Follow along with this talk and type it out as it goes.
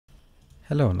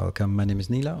Hello and welcome, my name is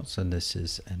Nilaus and this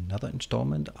is another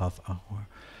installment of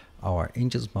our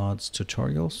Angels mods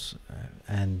tutorials,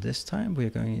 and this time we're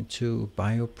going into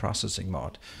bioprocessing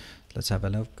mod. Let's have a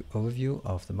look overview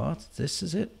of the mod. This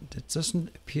is it. It doesn't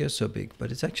appear so big,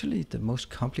 but it's actually the most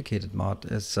complicated mod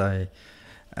as I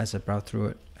browse through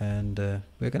it, and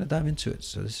we're going to dive into it.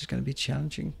 So this is going to be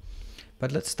challenging.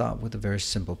 But let's start with the very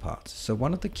simple part. So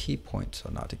one of the key points,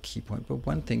 or not a key point, but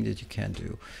one thing that you can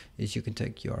do is you can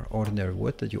take your ordinary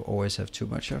wood that you always have too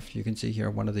much of. You can see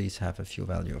here one of these have a fuel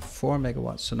value of 4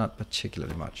 megawatts, so not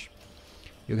particularly much.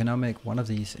 You can now make one of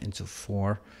these into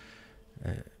 4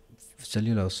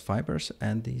 cellulose fibers,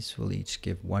 and these will each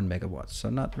give 1 megawatt. So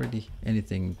not really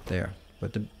anything there,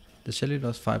 but the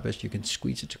cellulose fibers, you can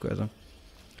squeeze it together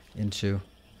into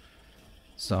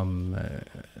some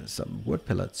wood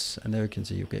pellets, and there you can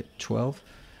see you get 12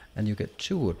 and you get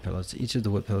 2 wood pellets. Each of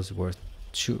the wood pellets is worth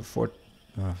 12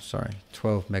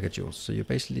 megajoules, so you're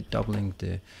basically doubling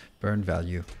the burn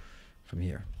value from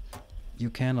here.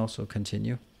 You can also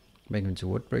continue making them into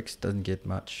wood bricks. Doesn't get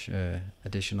much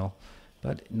additional,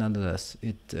 but nonetheless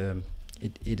it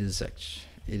is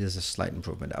a slight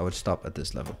improvement. I would stop at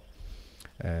this level.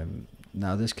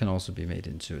 Now this can also be made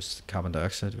into carbon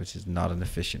dioxide, which is not an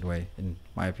efficient way in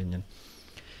my opinion.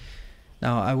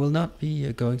 Now I will not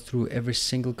be going through every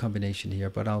single combination here,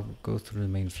 but I'll go through the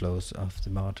main flows of the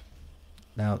mod.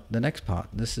 Now the next part,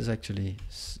 this is actually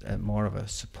more of a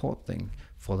support thing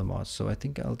for the mod, so I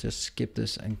think I'll just skip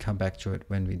this and come back to it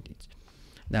when we need.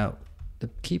 Now the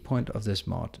key point of this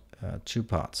mod, 2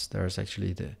 parts. There's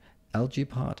actually the algae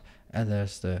part and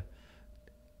there's the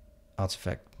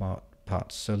artifact mod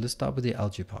parts. So let's start with the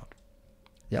algae part.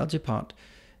 The algae part,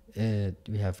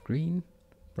 we have green,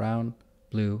 brown,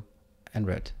 blue and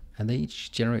red, and they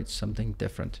each generate something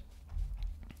different.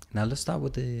 Now let's start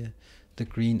with the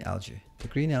green algae. The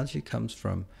green algae comes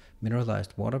from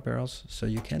mineralized water barrels, so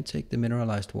you can take the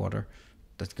mineralized water,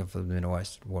 that comes from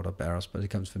mineralized water barrels, but it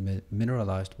comes from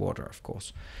mineralized water, of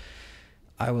course.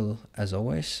 I will, as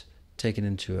always, take it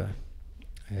into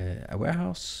a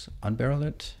warehouse, unbarrel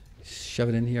it, shove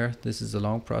it in here. This is a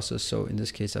long process, so in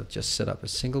this case I've just set up a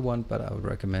single one, but I would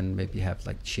recommend maybe have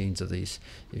like chains of these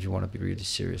if you want to be really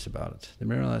serious about it. The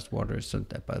mineralized water is a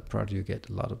byproduct you get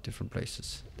a lot of different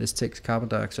places. This takes carbon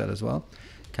dioxide as well.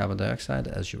 Carbon dioxide,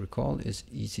 as you recall, is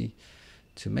easy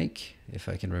to make. If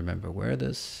I can remember where it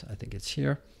is, I think it's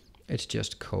here. It's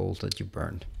just coal that you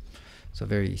burn, so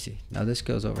very easy. Now this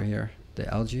goes over here,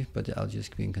 the algae, but the algae is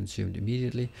being consumed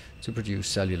immediately to produce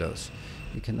cellulose.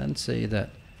 You can then say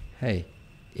that, hey,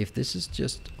 if this is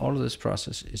just, all of this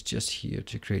process is just here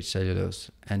to create cellulose,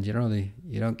 and generally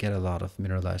you don't get a lot of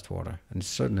mineralized water, and it's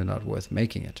certainly not worth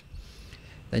making it,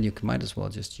 then you might as well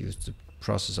just use the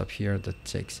process up here that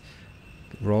takes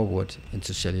raw wood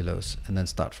into cellulose and then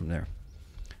start from there.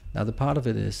 Now the part of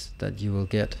it is that you will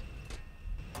get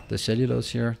the cellulose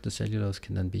here. The cellulose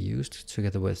can then be used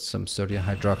together with some sodium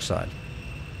hydroxide.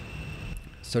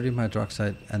 Sodium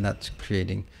hydroxide, and that's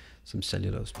creating some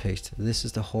cellulose paste. This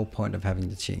is the whole point of having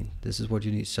the chain. This is what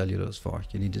you need cellulose for.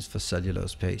 You need this for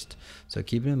cellulose paste. So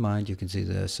keep it in mind. You can see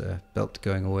there's a belt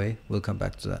going away. We'll come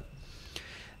back to that.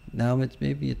 Now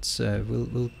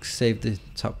we'll save the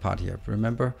top part here.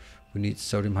 Remember, we need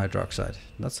sodium hydroxide.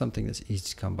 Not something that's easy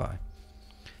to come by.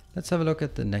 Let's have a look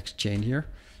at the next chain here.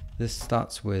 This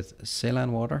starts with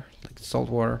saline water, like salt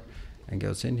water, and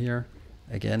goes in here.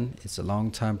 Again, it's a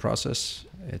long time process.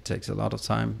 It takes a lot of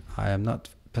time. I am not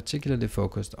particularly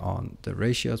focused on the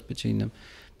ratios between them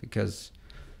because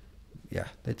yeah,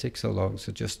 they take so long,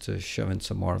 so just to shove in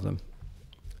some more of them,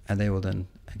 and they will then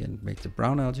again make the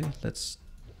brown algae. Let's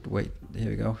wait,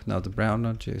 here we go. Now the brown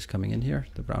algae is coming in here.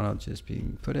 The brown algae is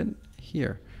being put in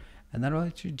here, and that will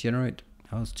actually generate,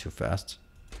 oh, it's too fast,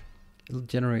 it'll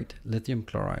generate lithium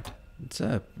chloride.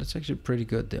 That's actually pretty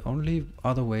good. The only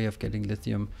other way of getting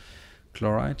lithium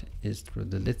chloride is through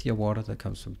the lithium water that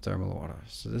comes from thermal water.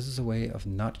 So this is a way of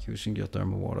not using your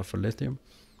thermal water for lithium,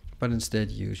 but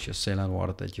instead use your saline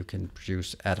water that you can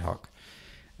produce ad hoc.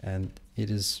 And it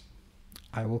is,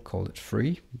 I will call it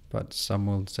free, but some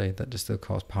will say that it still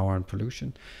causes power and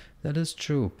pollution. That is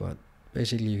true, but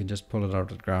basically you can just pull it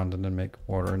out of the ground and then make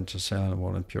water into saline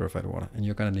water and purified water, and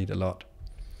you're going to need a lot.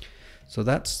 So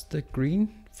that's the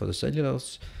green for the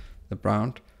cellulose, the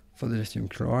brown for the lithium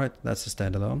chloride, that's a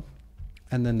standalone.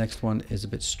 And the next one is a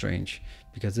bit strange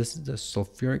because this is the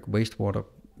sulfuric wastewater.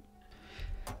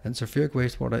 And sulfuric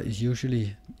wastewater is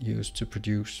usually used to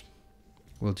produce,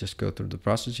 we'll just go through the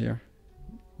process here.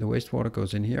 The wastewater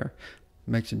goes in here,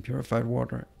 makes some purified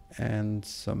water and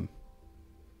some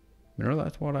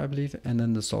mineralized water, I believe, and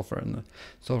then the sulfur. And the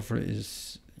sulfur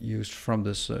is used from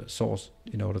this source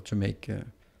in order to make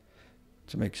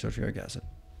sulfuric acid.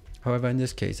 However, in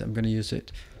this case, I'm going to use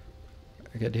it.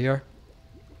 I get here.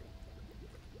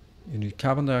 You need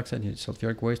carbon dioxide, you need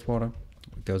sulfuric wastewater.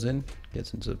 It goes in,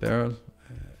 gets into the barrel,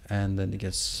 and then it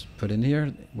gets put in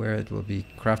here, where it will be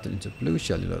crafted into blue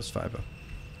cellulose fiber.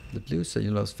 The blue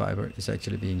cellulose fiber is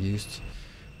actually being used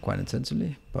quite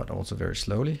intensively, but also very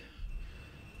slowly.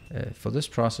 For this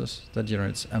process that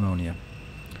generates ammonia.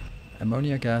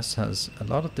 Ammonia gas has a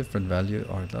lot of different value,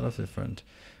 or a lot of different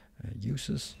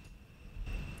uses.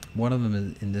 One of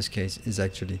them in this case is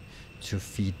actually to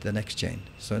feed the next chain.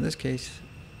 So in this case,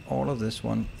 all of this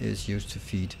one is used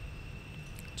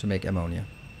to make ammonia.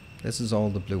 This is all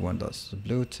the blue one does. The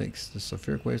blue takes the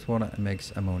sulfuric wastewater and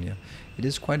makes ammonia. It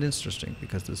is quite interesting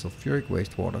because the sulfuric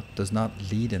wastewater does not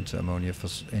lead into ammonia for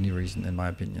any reason, in my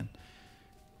opinion.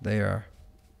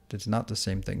 It's not the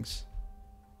same things.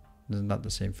 It's not the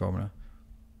same formula.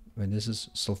 When this is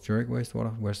sulfuric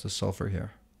wastewater, where's the sulfur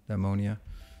here? The ammonia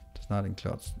does not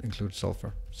include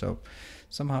sulfur. So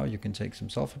somehow you can take some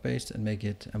sulfur based and make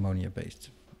it ammonia based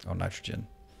or nitrogen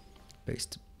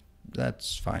based.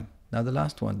 That's fine. Now the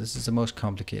last one, this is the most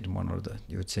complicated one, or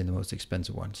you would say the most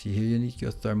expensive one. See here you need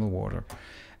your thermal water,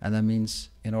 and that means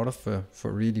in order for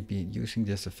really be using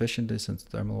this efficiently, since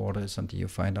thermal water is something you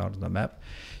find out on the map,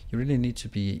 you really need to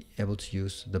be able to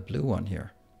use the blue one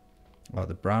here, or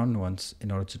the brown ones,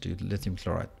 in order to do the lithium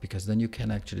chloride, because then you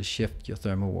can actually shift your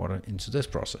thermal water into this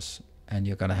process, and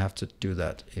you're gonna have to do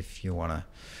that if you wanna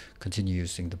continue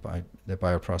using the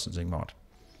bioprocessing mod.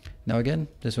 Now again,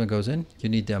 this one goes in, you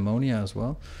need the ammonia as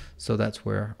well, so that's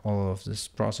where all of this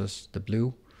process, the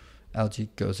blue algae,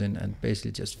 goes in and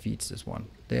basically just feeds this one.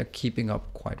 They are keeping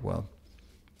up quite well.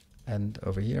 And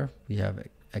over here we have,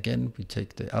 again, we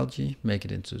take the algae, make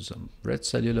it into some red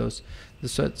cellulose.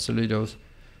 The red cellulose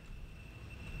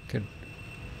can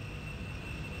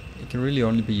really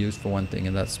only be used for one thing,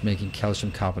 and that's making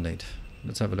calcium carbonate.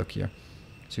 Let's have a look here.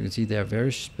 So you can see they are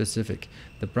very specific.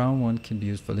 The brown one can be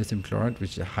used for lithium chloride,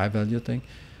 which is a high value thing,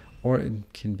 or it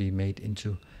can be made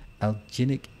into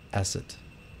alginic acid.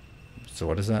 So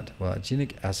what is that? Well,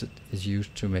 alginic acid is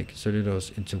used to make cellulose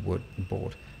into wood and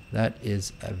board. That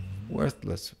is a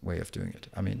worthless way of doing it.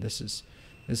 I mean, this is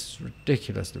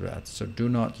ridiculously bad. So do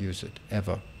not use it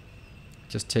ever.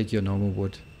 Just take your normal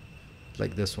wood,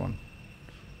 like this one.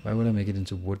 Why would I make it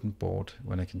into wooden board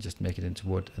when I can just make it into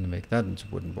wood and make that into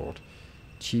wooden board?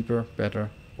 Cheaper, better,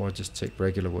 or just take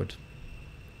regular wood.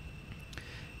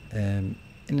 In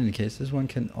any case, this one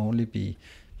can only be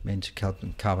made into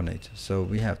calcium carbonate. So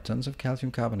we have tons of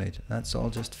calcium carbonate. That's all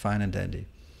just fine and dandy.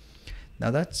 Now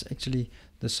that's actually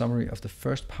the summary of the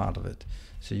first part of it.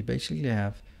 So you basically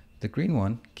have the green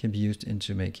one can be used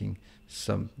into making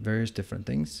some various different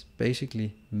things.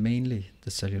 Basically, mainly the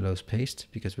cellulose paste,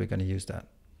 because we're going to use that.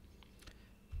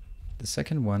 The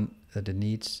second one that it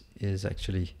needs is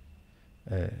actually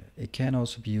it can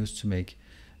also be used to make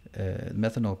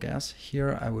methanol gas.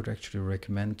 Here I would actually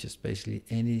recommend just basically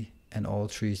any and all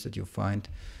trees that you find.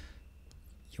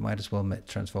 You might as well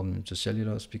transform them into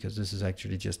cellulose, because this is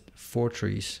actually just 4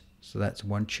 trees. So that's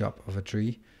one chop of a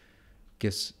tree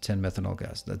gives 10 methanol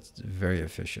gas. That's very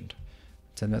efficient.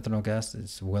 10 methanol gas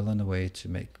is well on the way to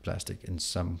make plastic in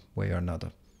some way or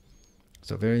another.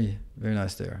 So very, very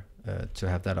nice there. To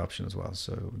have that option as well.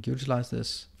 So utilize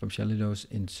this from cellulose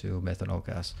into methanol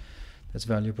gas. That's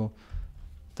valuable.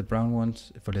 The brown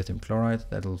ones for lithium chloride,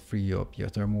 that'll free you up your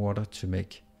thermal water to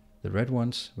make the red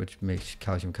ones, which makes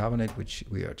calcium carbonate, which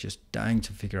we are just dying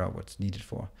to figure out what's needed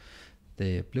for.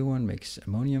 The blue one makes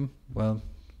ammonium. Well,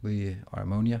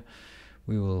 ammonia.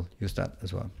 We will use that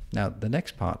as well. Now the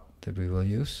next part that we will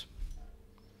use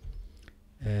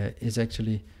is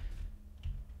actually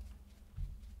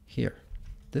here.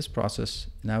 This process,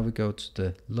 now we go to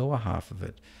the lower half of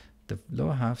it. The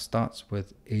lower half starts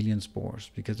with alien spores,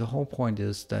 because the whole point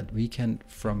is that we can,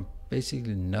 from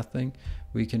basically nothing,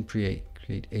 we can create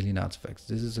alien artifacts.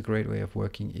 This is a great way of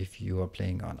working if you are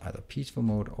playing on either peaceful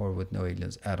mode or with no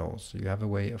aliens at all. So you have a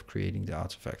way of creating the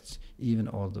artifacts, even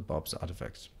all the Bob's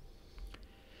artifacts.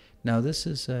 Now this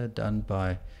is done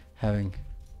by having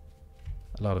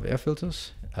a lot of air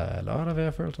filters.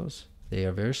 They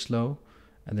are very slow,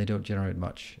 and they don't generate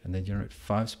much, and they generate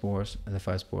 5 spores, and the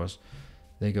 5 spores,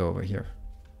 they go over here.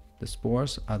 The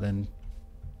spores are then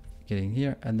getting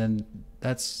here, and then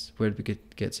that's where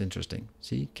it gets interesting.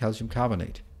 See, calcium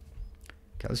carbonate.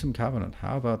 Calcium carbonate,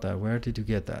 how about that? Where did you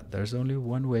get that? There's only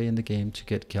one way in the game to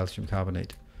get calcium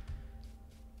carbonate.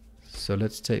 So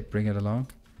let's bring it along,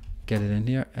 get it in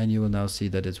here, and you will now see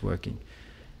that it's working.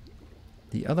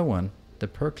 The other one, the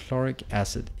perchloric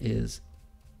acid, is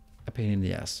a pain in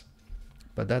the ass.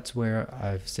 But that's where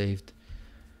I've saved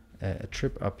a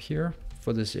trip up here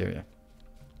for this area.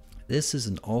 This is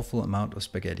an awful amount of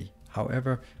spaghetti.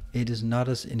 However, it is not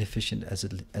as inefficient as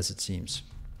it seems.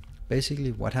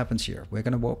 Basically, what happens here, we're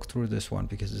going to walk through this one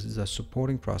because this is a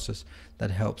supporting process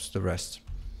that helps the rest.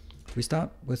 We start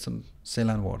with some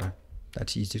saline water.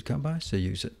 That's easy to come by, so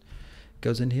use it.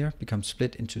 Goes in here, becomes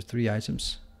split into 3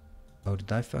 items. Oh,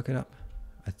 did I fuck it up?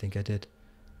 I think I did.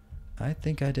 I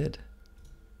think I did.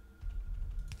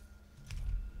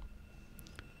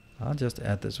 I'll just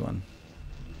add this one.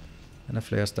 And a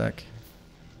flare stack.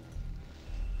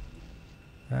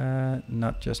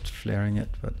 Not just flaring it,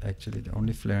 but actually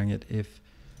only flaring it if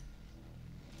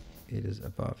it is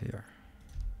above here.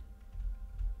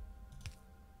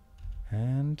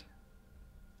 And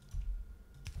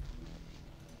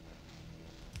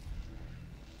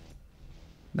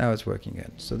now it's working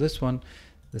again. So this one,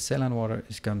 the saline water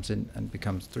comes in and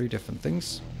becomes 3 different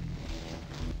things.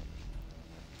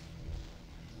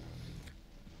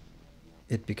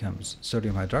 It becomes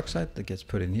sodium hydroxide that gets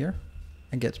put in here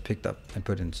and gets picked up and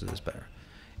put into this barrel.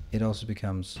 It also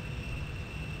becomes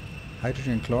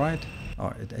hydrogen chloride,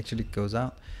 or it actually goes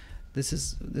out. This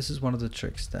is one of the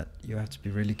tricks that you have to be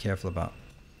really careful about.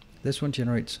 This one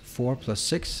generates 4 plus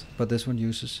 6, but this one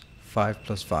uses 5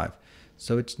 plus 5.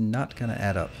 So it's not going to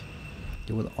add up.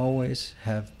 You will always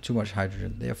have too much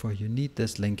hydrogen. Therefore, you need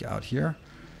this link out here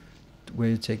where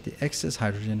you take the excess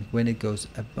hydrogen. When it goes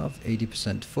above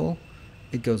 80% full,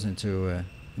 it goes into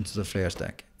the flare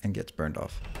stack and gets burned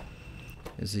off.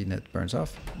 You see it burns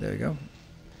off. There you go.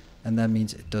 And that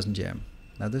means it doesn't jam.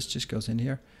 Now this just goes in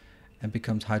here and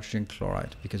becomes hydrogen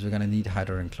chloride because we're going to need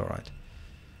hydrogen chloride.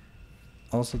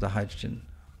 Also the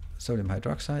sodium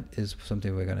hydroxide is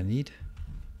something we're going to need.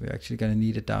 We're actually going to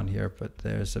need it down here, but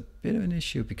there's a bit of an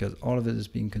issue because all of it is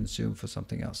being consumed for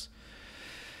something else.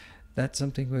 That's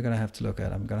something we're going to have to look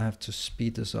at. I'm going to have to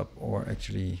speed this up or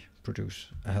actually produce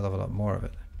a hell of a lot more of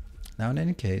it. Now in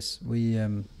any case, we are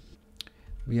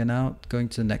now going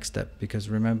to the next step, because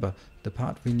remember, the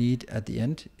part we need at the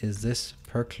end is this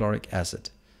perchloric acid.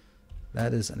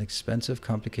 That is an expensive,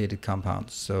 complicated compound,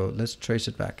 so let's trace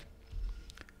it back.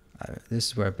 This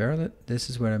is where I barrel it. This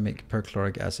is where I make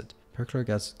perchloric acid. Perchloric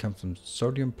acid comes from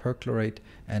sodium perchlorate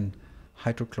and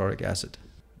hydrochloric acid.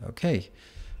 Okay,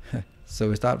 so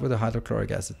we start with the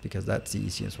hydrochloric acid because that's the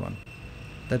easiest one.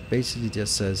 That basically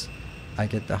just says I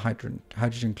get the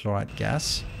hydrogen chloride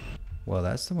gas. Well,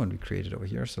 that's the one we created over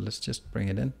here, so let's just bring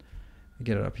it in. We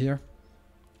get it up here,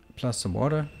 plus some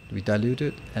water. We dilute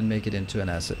it and make it into an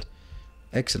acid.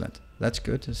 Excellent, that's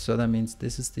good. So that means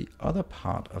this is the other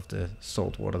part of the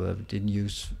salt water that we didn't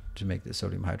use to make the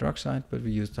sodium hydroxide, but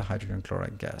we used the hydrogen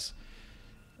chloride gas.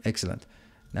 Excellent.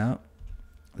 Now,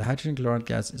 the hydrogen chloride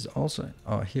gas is also,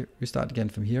 here we start again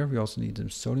from here. We also need some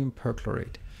sodium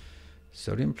perchlorate.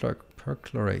 Sodium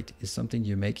perchlorate is something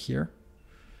you make here.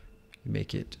 You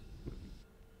make it,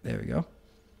 there we go.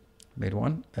 Made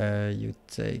one. You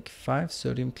take 5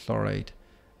 sodium chlorate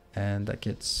and that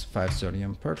gets 5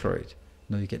 sodium perchlorate.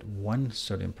 No, you get 1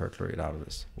 sodium perchlorate out of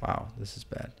this. Wow, this is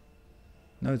bad.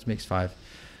 No, it makes 5.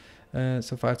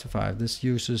 So 5 to 5. This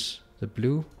uses the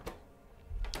blue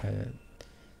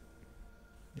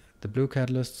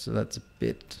catalyst, so that's a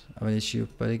bit of an issue.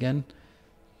 But again,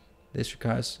 this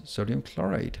requires sodium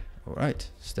chloride. All right,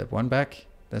 step 1 back.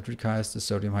 That requires the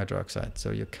sodium hydroxide.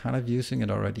 So you're kind of using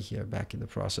it already here back in the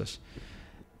process,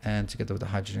 and together with the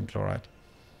hydrogen chloride.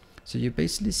 So you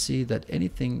basically see that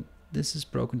anything, this is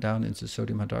broken down into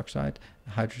sodium hydroxide,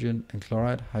 hydrogen and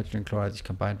chloride. Hydrogen chloride is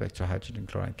combined back to hydrogen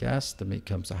chloride gas. That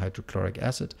becomes the hydrochloric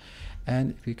acid,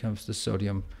 and it becomes the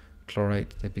sodium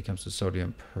chlorate. That becomes the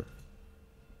sodium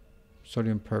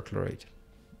perchlorate.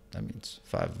 That means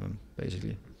 5 of them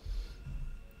basically,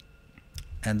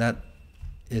 and that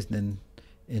is then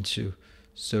into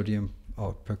sodium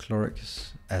or perchloric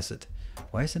acid.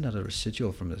 Why is there not a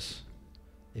residual from this?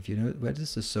 If you know, where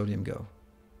does the sodium go?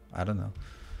 I don't know.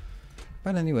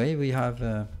 But anyway, we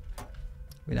now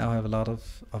have a lot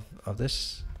of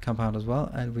this compound as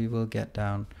well, and we will get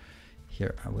down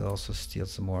here. I will also steal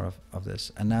some more of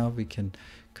this, and now we can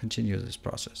continue this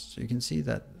process. So you can see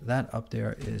that up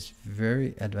there is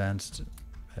very advanced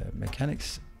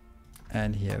mechanics,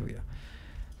 and here we are.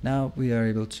 Now we are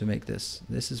able to make this.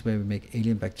 This is where we make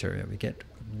alien bacteria. We get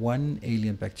 1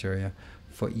 alien bacteria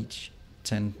for each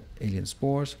 10 alien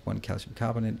spores, 1 calcium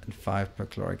carbonate, and 5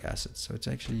 perchloric acid. So it's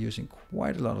actually using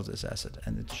quite a lot of this acid,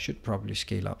 and it should probably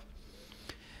scale up.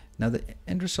 Now the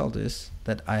end result is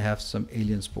that I have some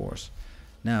alien spores.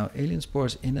 Now alien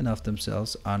spores in and of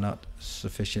themselves are not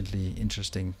sufficiently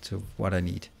interesting to what I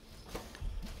need.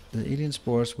 the alien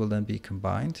spores will then be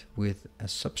combined with a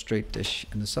substrate dish,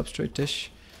 and the substrate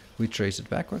dish, we trace it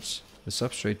backwards. The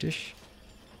substrate dish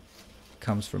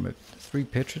comes from 3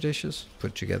 petri dishes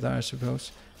put together, I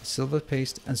suppose, silver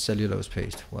paste and cellulose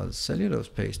paste. Well, the cellulose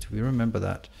paste, we remember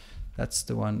that. That's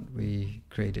the one we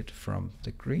created from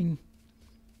the green,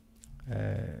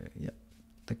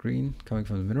 the green coming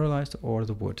from the mineralized or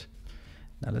the wood.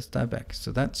 Now let's dive back.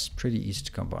 So that's pretty easy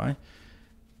to come by.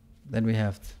 Then we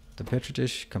have the petri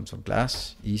dish, comes from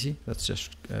glass, easy. That's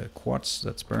just quartz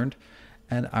that's burned,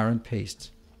 and iron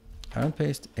paste. Iron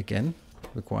paste again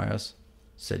requires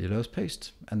cellulose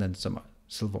paste and then some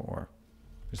silver ore.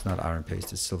 It's not iron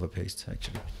paste, it's silver paste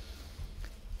actually.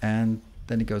 And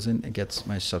then it goes in and gets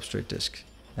my substrate disk.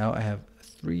 Now I have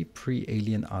 3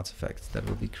 pre-alien artifacts that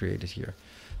will be created here.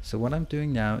 So what I'm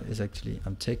doing now is actually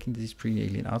I'm taking these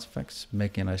pre-alien artifacts,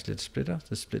 making a nice little splitter.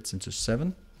 This splits into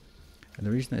 7. And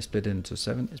the reason I split it into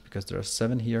 7 is because there are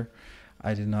 7 here.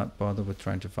 I did not bother with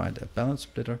trying to find a balanced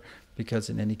splitter because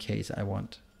in any case I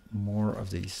want more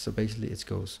of these. So basically it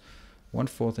goes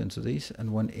 1/4 into these and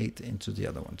 1/8 into the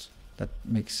other ones. That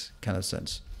makes kind of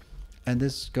sense. And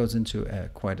this goes into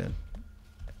quite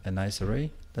a nice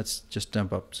array. Let's just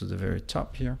jump up to the very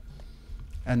top here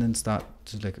and then start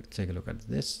to take a look at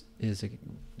this.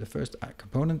 The first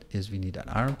component is we need an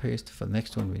iron paste. For the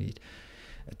next one we need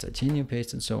a titanium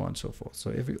paste and so on and so forth.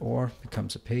 So every ore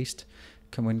becomes a paste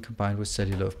when combined with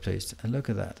cellulose paste. And look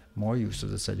at that, more use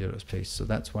of the cellulose paste. So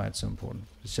that's why it's so important.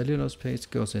 The cellulose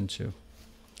paste goes into,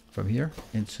 from here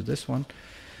into this one,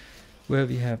 where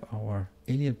we have our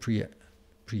alien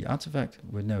pre-artifact.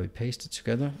 Now we paste it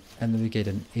together and then we get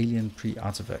an alien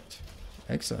pre-artifact.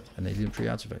 Excellent, an alien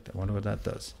pre-artifact. I wonder what that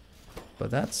does.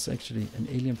 But that's actually an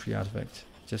alien pre-artifact.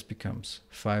 Just becomes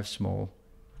 5 small,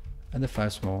 and the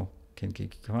 5 small can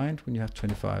get combined when you have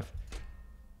 25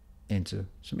 into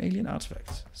some alien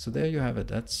artifacts. So there you have it.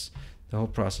 That's the whole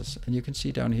process. And you can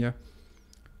see down here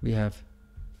we have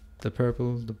the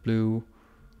purple, the blue,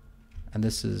 and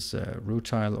this is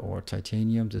rutile or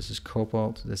titanium, this is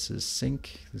cobalt, this is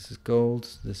zinc, this is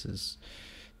gold, this is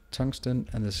tungsten,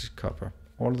 and this is copper.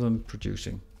 All of them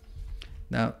producing.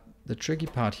 Now the tricky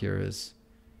part here is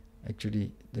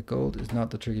actually the gold is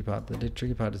not the tricky part. The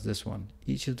tricky part is this one.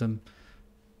 Each of them,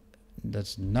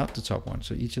 that's not the top one,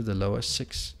 so each of the lower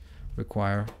 6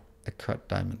 require a cut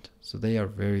diamond. So they are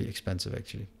very expensive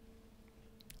actually.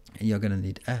 And you're going to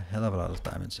need a hell of a lot of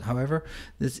diamonds. However,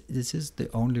 this is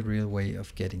the only real way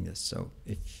of getting this. So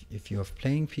if you're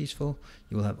playing peaceful,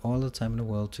 you will have all the time in the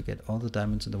world to get all the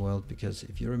diamonds in the world, because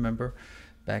if you remember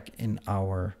back in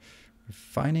our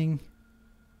refining,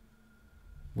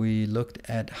 we looked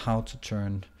at how to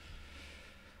turn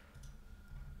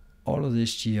all of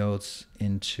these geodes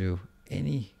into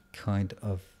any kind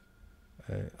of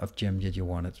gem that you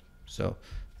wanted. So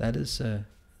that is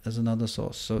as another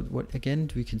source. So what again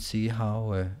we can see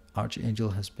how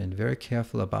Archangel has been very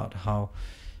careful about how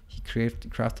he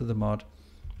crafted the mod.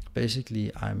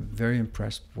 Basically, I'm very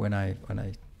impressed when I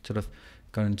sort of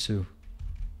got into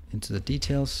the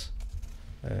details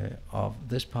of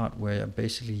this part, where I'm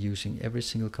basically using every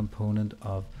single component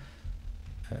of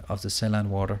the saline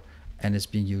water, and it's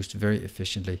being used very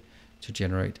efficiently to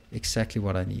generate exactly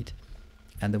what I need.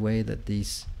 And the way that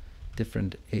these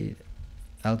different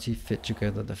algae fit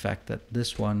together, the fact that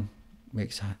this one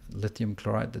makes lithium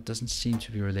chloride that doesn't seem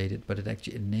to be related, but it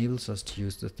actually enables us to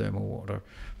use the thermal water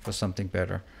for something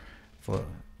better,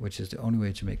 which is the only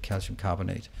way to make calcium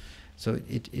carbonate. So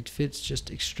it fits just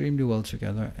extremely well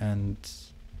together, and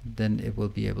then it will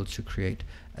be able to create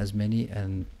as many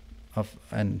and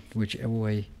whichever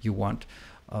way you want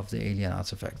of the alien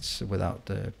artifacts without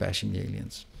bashing the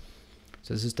aliens.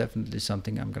 So this is definitely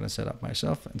something I'm going to set up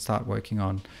myself and start working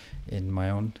on in my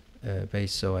own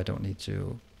base, so I don't need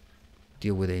to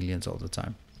deal with aliens all the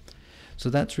time.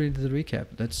 So that's really the recap.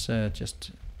 Let's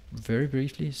just very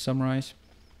briefly summarize.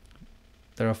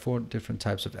 There are 4 different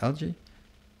types of algae.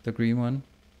 The green one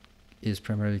is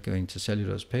primarily going to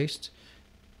cellulose paste.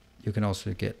 You can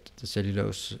also get the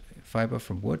cellulose fiber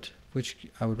from wood, which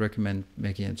I would recommend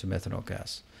making into methanol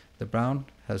gas. The brown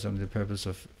has only the purpose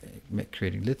of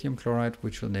creating lithium chloride,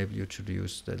 which will enable you to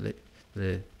use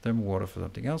the thermal water for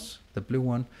something else. The blue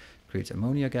one creates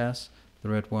ammonia gas. The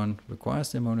red one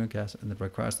requires the ammonia gas and it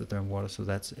requires the thermal water, so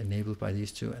that's enabled by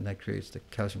these two, and that creates the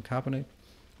calcium carbonate,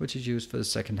 which is used for the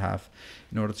second half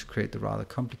in order to create the rather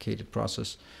complicated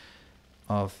process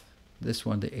of this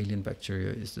one. The alien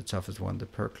bacteria is the toughest one. The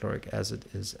perchloric acid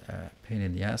is a pain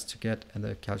in the ass to get, and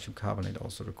the calcium carbonate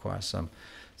also requires some.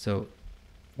 So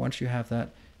once you have that,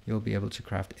 you'll be able to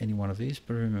craft any one of these,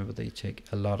 but remember they take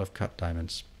a lot of cut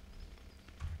diamonds.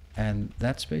 And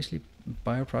that's basically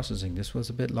bioprocessing. This was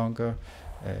a bit longer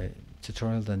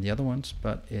tutorial than the other ones,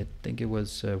 but I think it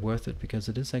was worth it because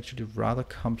it is actually rather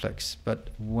complex, but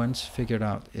once figured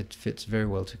out, it fits very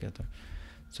well together.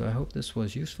 So I hope this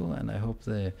was useful, and I hope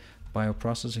the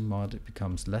bioprocessing mod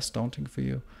becomes less daunting for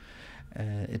you.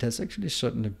 It has actually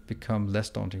certainly become less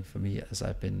daunting for me as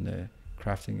I've been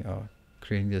crafting or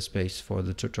creating this space for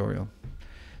the tutorial.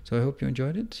 So I hope you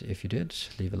enjoyed it. If you did,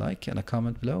 leave a like and a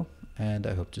comment below, and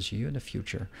I hope to see you in a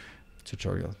future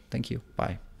tutorial. Thank you.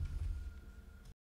 Bye.